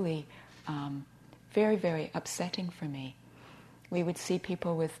was really very, very upsetting for me. We would see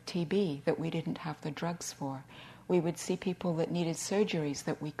people with TB that we didn't have the drugs for. We would see people that needed surgeries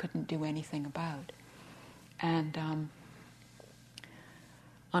that we couldn't do anything about. And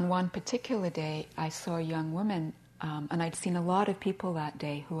on one particular day, I saw a young woman, and I'd seen a lot of people that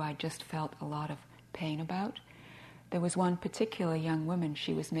day who I just felt a lot of pain about. There was one particular young woman,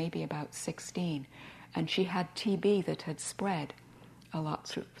 she was maybe about 16, and she had TB that had spread a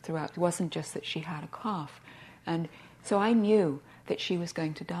lot throughout. It wasn't just that she had a cough. And so I knew that she was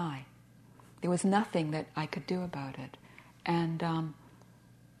going to die. There was nothing that I could do about it. And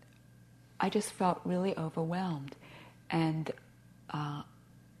I just felt really overwhelmed and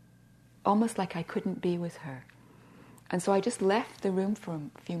almost like I couldn't be with her. And so I just left the room for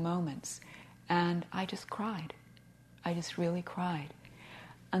a few moments and I just cried. I just really cried.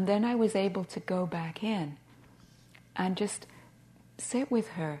 And then I was able to go back in and just sit with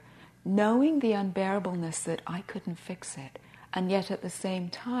her, knowing the unbearableness that I couldn't fix it, and yet at the same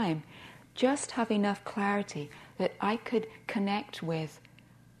time just have enough clarity that I could connect with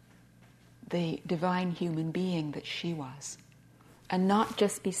the divine human being that she was, and not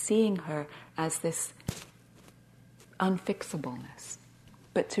just be seeing her as this unfixableness,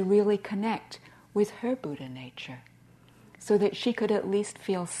 but to really connect with her Buddha nature, so that she could at least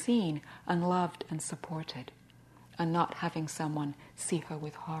feel seen and loved and supported, and not having someone see her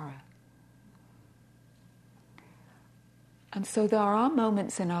with horror. And so there are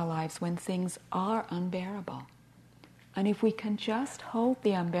moments in our lives when things are unbearable. And if we can just hold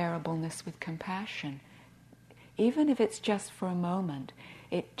the unbearableness with compassion, even if it's just for a moment,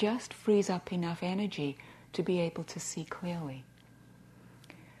 it just frees up enough energy to be able to see clearly.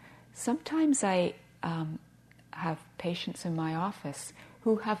 Sometimes I have patients in my office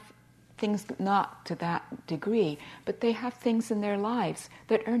who have things not to that degree, but they have things in their lives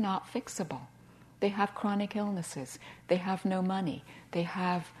that are not fixable. They have chronic illnesses, they have no money, they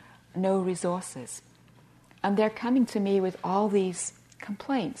have no resources. And they're coming to me with all these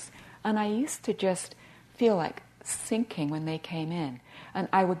complaints. And I used to just feel like sinking when they came in. And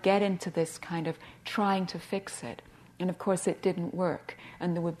I would get into this kind of trying to fix it. And of course it didn't work.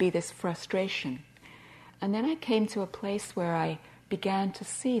 And there would be this frustration. And then I came to a place where I began to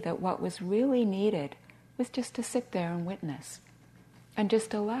see that what was really needed was just to sit there and witness. And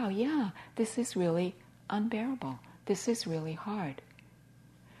just allow, this is really unbearable. This is really hard.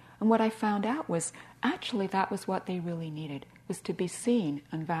 And what I found out was, actually that was what they really needed, was to be seen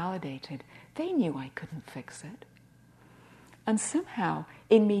and validated. They knew I couldn't fix it. And somehow,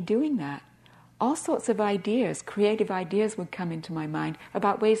 in me doing that, all sorts of ideas, creative ideas would come into my mind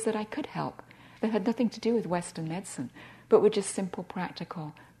about ways that I could help, that had nothing to do with Western medicine, but were just simple,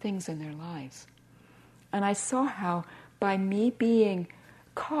 practical things in their lives. And I saw how, by me being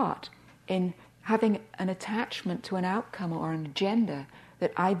caught in having an attachment to an outcome or an agenda,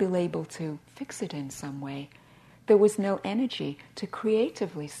 that I'd be able to fix it in some way, there was no energy to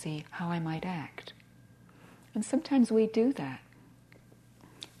creatively see how I might act. And sometimes we do that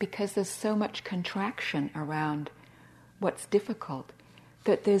because there's so much contraction around what's difficult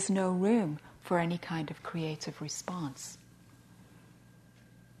that there's no room for any kind of creative response.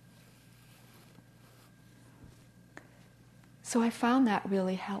 So I found that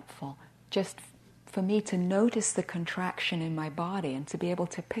really helpful, just for me to notice the contraction in my body and to be able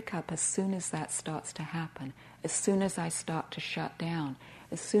to pick up as soon as that starts to happen, as soon as I start to shut down,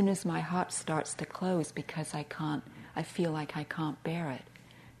 as soon as my heart starts to close because I feel like I can't bear it,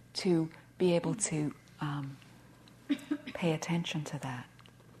 to be able to pay attention to that.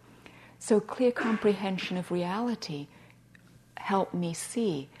 So clear comprehension of reality helped me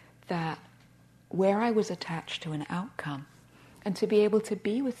see that where I was attached to an outcome, and to be able to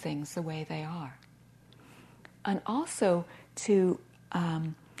be with things the way they are. And also to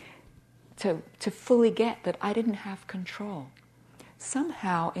fully get that I didn't have control.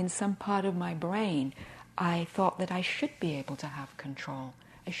 Somehow, in some part of my brain, I thought that I should be able to have control.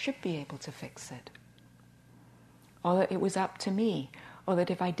 I should be able to fix it. Or that it was up to me. Or that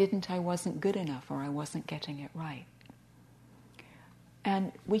if I didn't, I wasn't good enough, or I wasn't getting it right.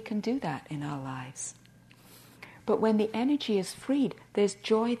 And we can do that in our lives. But when the energy is freed, there's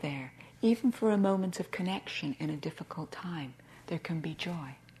joy there. Even for a moment of connection in a difficult time, there can be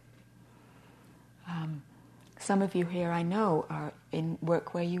joy. Some of you here, I know, are in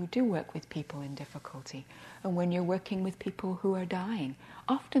work where you do work with people in difficulty. And when you're working with people who are dying,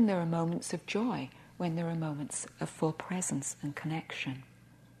 often there are moments of joy when there are moments of full presence and connection.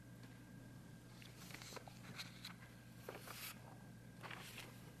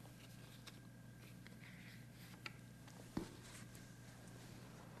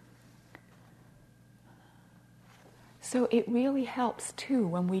 So it really helps too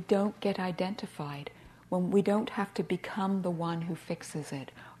when we don't get identified, when we don't have to become the one who fixes it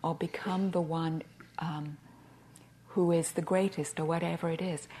or become the one who is the greatest or whatever it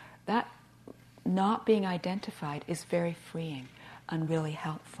is. That not being identified is very freeing and really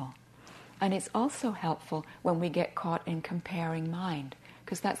helpful. And it's also helpful when we get caught in comparing mind,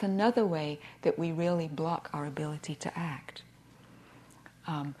 because that's another way that we really block our ability to act.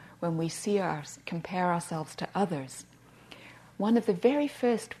 When we compare ourselves to others. One of the very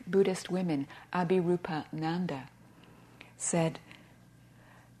first Buddhist women, Abhirupa Nanda, said,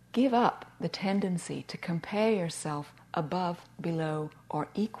 "Give up the tendency to compare yourself above, below, or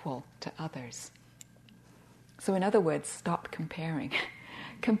equal to others." So in other words, stop comparing.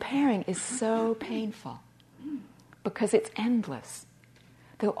 Comparing is so painful because it's endless.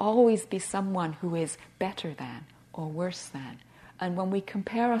 There'll always be someone who is better than or worse than. And when we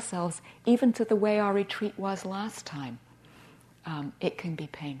compare ourselves even to the way our retreat was last time, it can be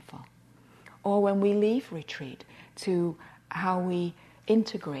painful. Or when we leave retreat to how we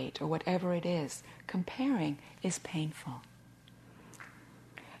integrate or whatever it is, comparing is painful.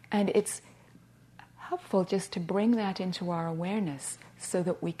 And it's helpful just to bring that into our awareness so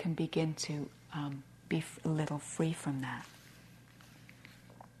that we can begin to be a little free from that.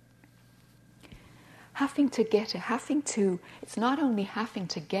 It's not only having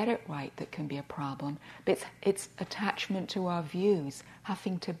to get it right that can be a problem, but it's attachment to our views,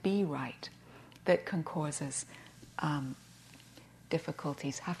 having to be right, that can cause us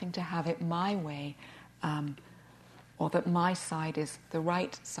difficulties, having to have it my way, or that my side is the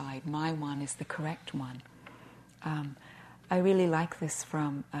right side, my one is the correct one. I really like this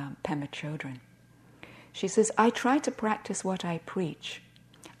from Pema Chodron. She says, I try to practice what I preach.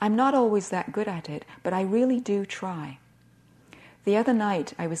 I'm not always that good at it, but I really do try. The other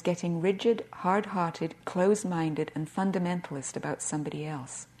night I was getting rigid, hard-hearted, closed-minded and fundamentalist about somebody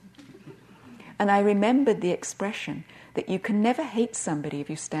else. And I remembered the expression that you can never hate somebody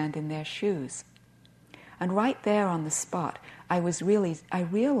if you stand in their shoes. And right there on the spot, I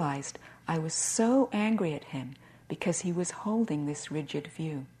realized I was so angry at him because he was holding this rigid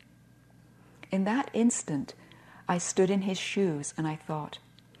view. In that instant, I stood in his shoes and I thought,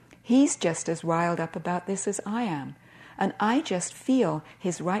 he's just as riled up about this as I am, and I just feel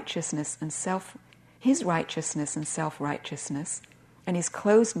his righteousness and self-righteousness and his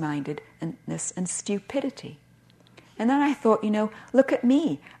closed-mindedness and stupidity. And then I thought, look at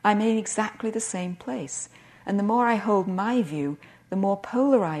me. I'm in exactly the same place. And the more I hold my view, the more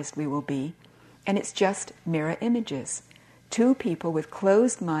polarized we will be. And it's just mirror images. Two people with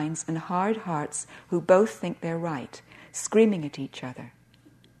closed minds and hard hearts who both think they're right, screaming at each other.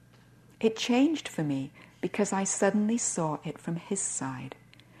 It changed for me because I suddenly saw it from his side.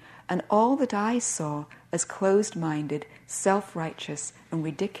 And all that I saw as closed-minded, self-righteous, and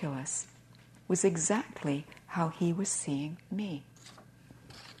ridiculous was exactly how he was seeing me.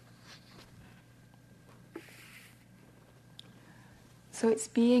 So it's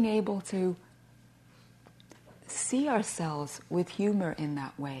being able to see ourselves with humor in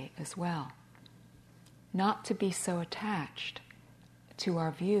that way as well. Not to be so attached to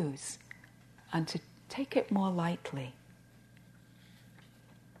our views and to take it more lightly.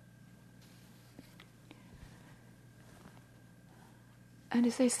 And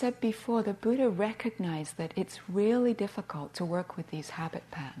as I said before, the Buddha recognized that it's really difficult to work with these habit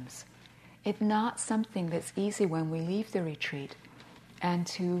patterns. It's not something that's easy when we leave the retreat and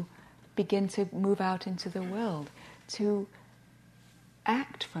to begin to move out into the world, to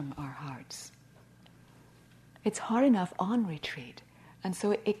act from our hearts. It's hard enough on retreat, and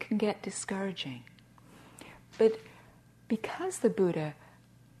so it can get discouraging. But because the Buddha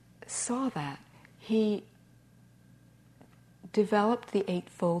saw that, he developed the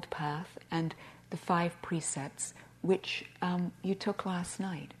Eightfold Path and the 5 precepts, which you took last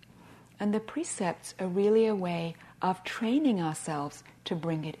night. And the precepts are really a way of training ourselves to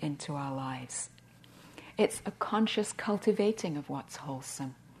bring it into our lives. It's a conscious cultivating of what's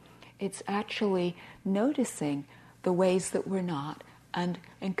wholesome. It's actually noticing the ways that we're not and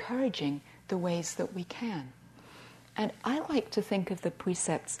encouraging the ways that we can. And I like to think of the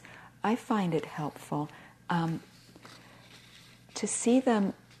precepts, I find it helpful to see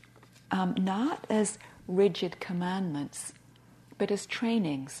them not as rigid commandments, but as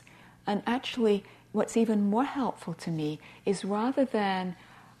trainings. And actually, what's even more helpful to me is rather than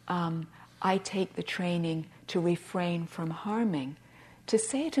I take the training to refrain from harming, to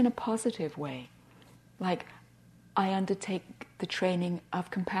say it in a positive way, like I undertake the training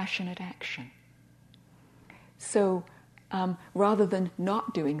of compassionate action. So rather than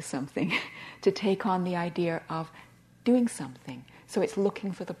not doing something, to take on the idea of doing something. So it's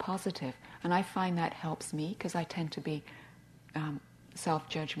looking for the positive. And I find that helps me because I tend to be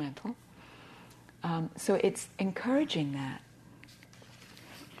self-judgmental. So it's encouraging that.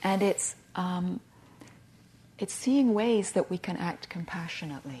 And it's seeing ways that we can act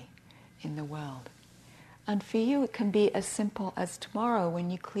compassionately in the world. And for you, it can be as simple as tomorrow when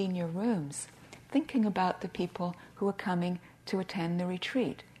you clean your rooms, thinking about the people who are coming to attend the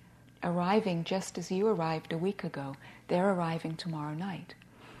retreat, arriving just as you arrived a week ago. They're arriving tomorrow night.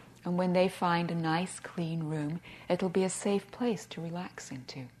 And when they find a nice, clean room, it'll be a safe place to relax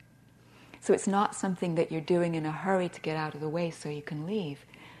into. So it's not something that you're doing in a hurry to get out of the way so you can leave,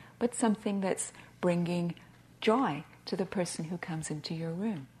 but something that's bringing joy to the person who comes into your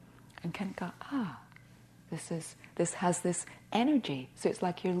room and can go, this has this energy. So it's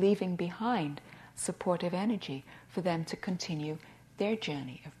like you're leaving behind supportive energy for them to continue their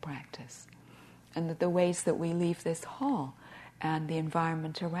journey of practice. And the ways that we leave this hall and the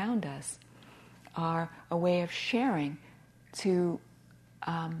environment around us are a way of sharing to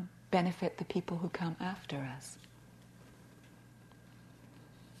benefit the people who come after us.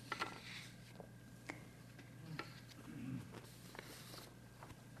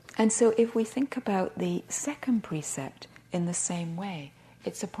 And so if we think about the second precept in the same way,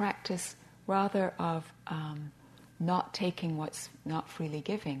 it's a practice rather of not taking what's not freely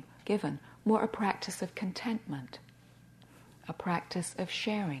given, more a practice of contentment, a practice of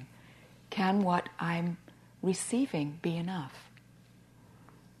sharing. Can what I'm receiving be enough?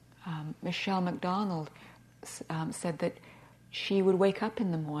 Michelle MacDonald said that she would wake up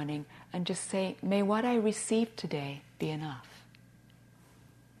in the morning and just say, may what I received today be enough.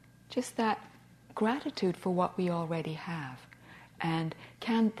 Just that gratitude for what we already have. And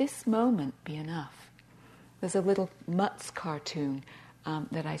can this moment be enough? There's a little Mutz cartoon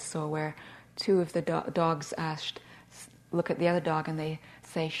that I saw where two of the dogs look at the other dog and they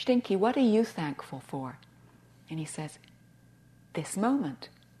say, "Stinky, what are you thankful for?" And he says, "This moment."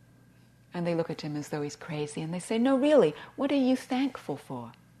 And they look at him as though he's crazy and they say, "No, really, what are you thankful for?"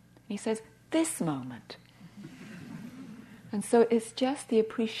 And he says, "This moment." And so it's just the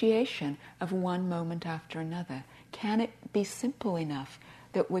appreciation of one moment after another. Can it be simple enough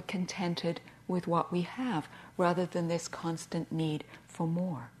that we're contented with what we have rather than this constant need for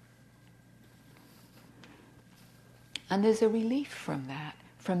more? And there's a relief from that,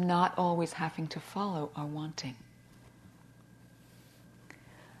 from not always having to follow our wanting.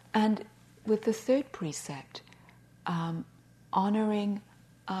 And with the third precept, honoring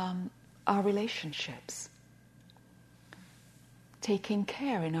our relationships, taking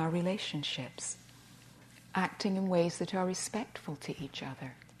care in our relationships, acting in ways that are respectful to each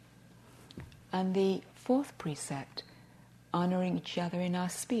other. And the fourth precept, honoring each other in our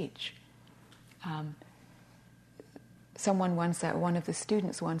speech. One of the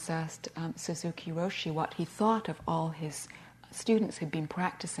students once asked Suzuki Roshi what he thought of all his students who'd been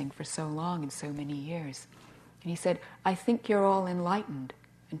practicing for so long and so many years. And he said, "I think you're all enlightened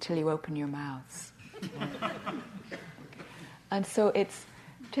until you open your mouths." And so it's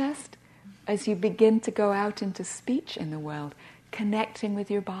just as you begin to go out into speech in the world, connecting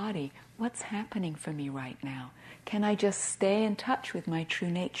with your body. What's happening for me right now? Can I just stay in touch with my true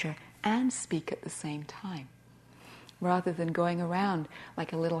nature and speak at the same time? Rather than going around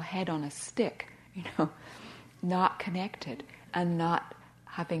like a little head on a stick, not connected and not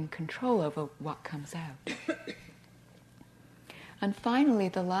having control over what comes out. And finally,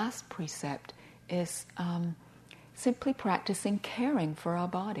 the last precept is simply practicing caring for our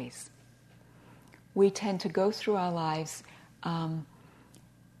bodies. We tend to go through our lives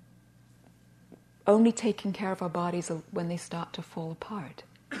only taking care of our bodies when they start to fall apart,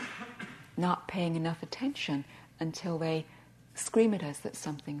 not paying enough attention until they scream at us that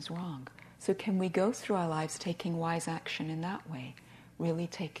something's wrong. So can we go through our lives taking wise action in that way, really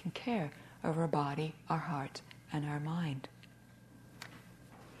taking care of our body, our heart, and our mind?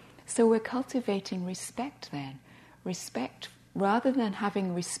 So we're cultivating respect then. Respect, rather than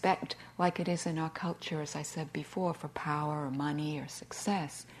having respect like it is in our culture, as I said before, for power or money or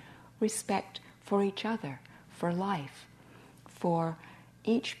success. Respect for each other, for life, for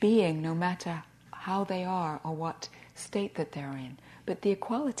each being, no matter how they are or what state that they're in, but the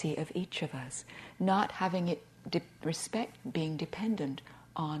equality of each of us, not having it respect being dependent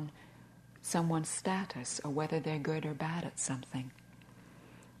on someone's status or whether they're good or bad at something.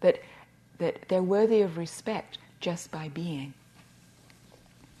 That they're worthy of respect just by being.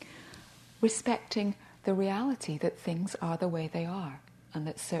 Respecting the reality that things are the way they are and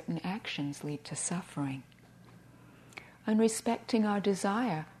that certain actions lead to suffering. And respecting our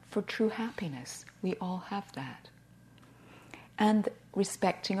desire for true happiness. We all have that. And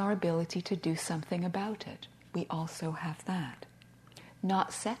respecting our ability to do something about it. We also have that.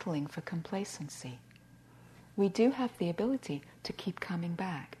 Not settling for complacency. We do have the ability to keep coming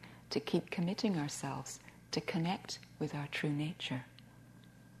back, to keep committing ourselves, to connect with our true nature.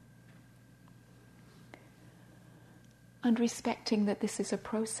 And respecting that this is a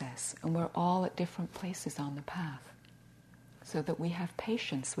process and we're all at different places on the path, so that we have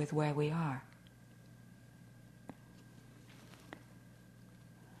patience with where we are.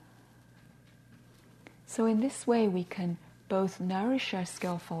 So in this way we can both nourish our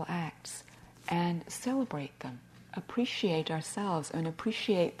skillful acts and celebrate them, appreciate ourselves and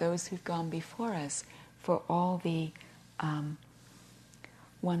appreciate those who've gone before us for all the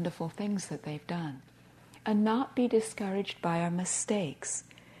wonderful things that they've done. And not be discouraged by our mistakes.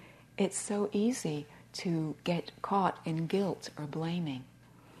 It's so easy to get caught in guilt or blaming.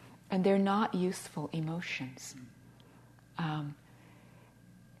 And they're not useful emotions.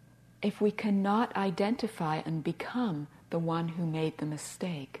 If we cannot identify and become the one who made the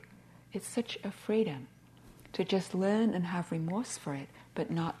mistake, it's such a freedom to just learn and have remorse for it,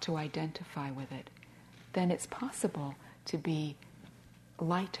 but not to identify with it. Then it's possible to be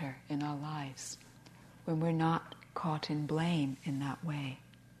lighter in our lives when we're not caught in blame in that way.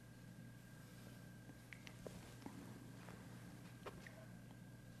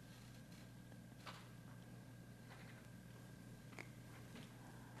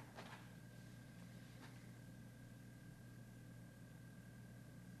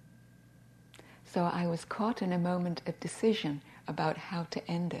 So I was caught in a moment of decision about how to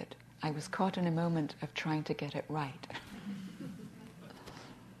end it. I was caught in a moment of trying to get it right.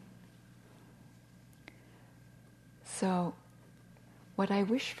 So what I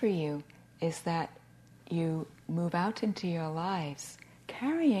wish for you is that you move out into your lives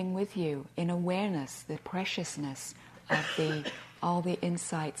carrying with you in awareness the preciousness of all the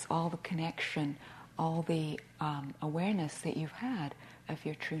insights, all the connection, all the awareness that you've had of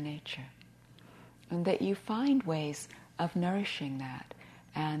your true nature. And that you find ways of nourishing that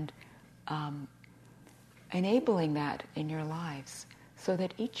and enabling that in your lives so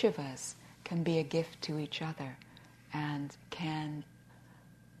that each of us can be a gift to each other and can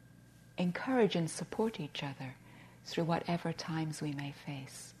encourage and support each other through whatever times we may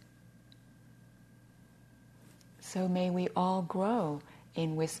face. So may we all grow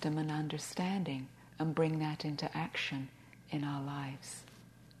in wisdom and understanding and bring that into action in our lives.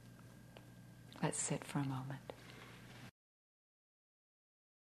 Let's sit for a moment.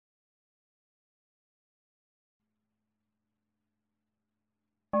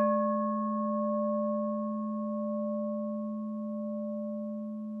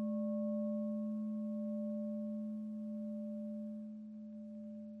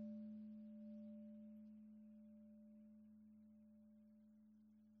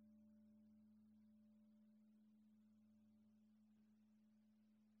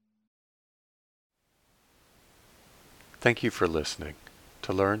 Thank you for listening.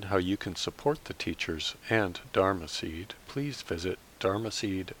 To learn how you can support the teachers and Dharma Seed, please visit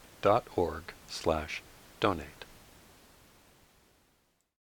dharmaseed.org/donate.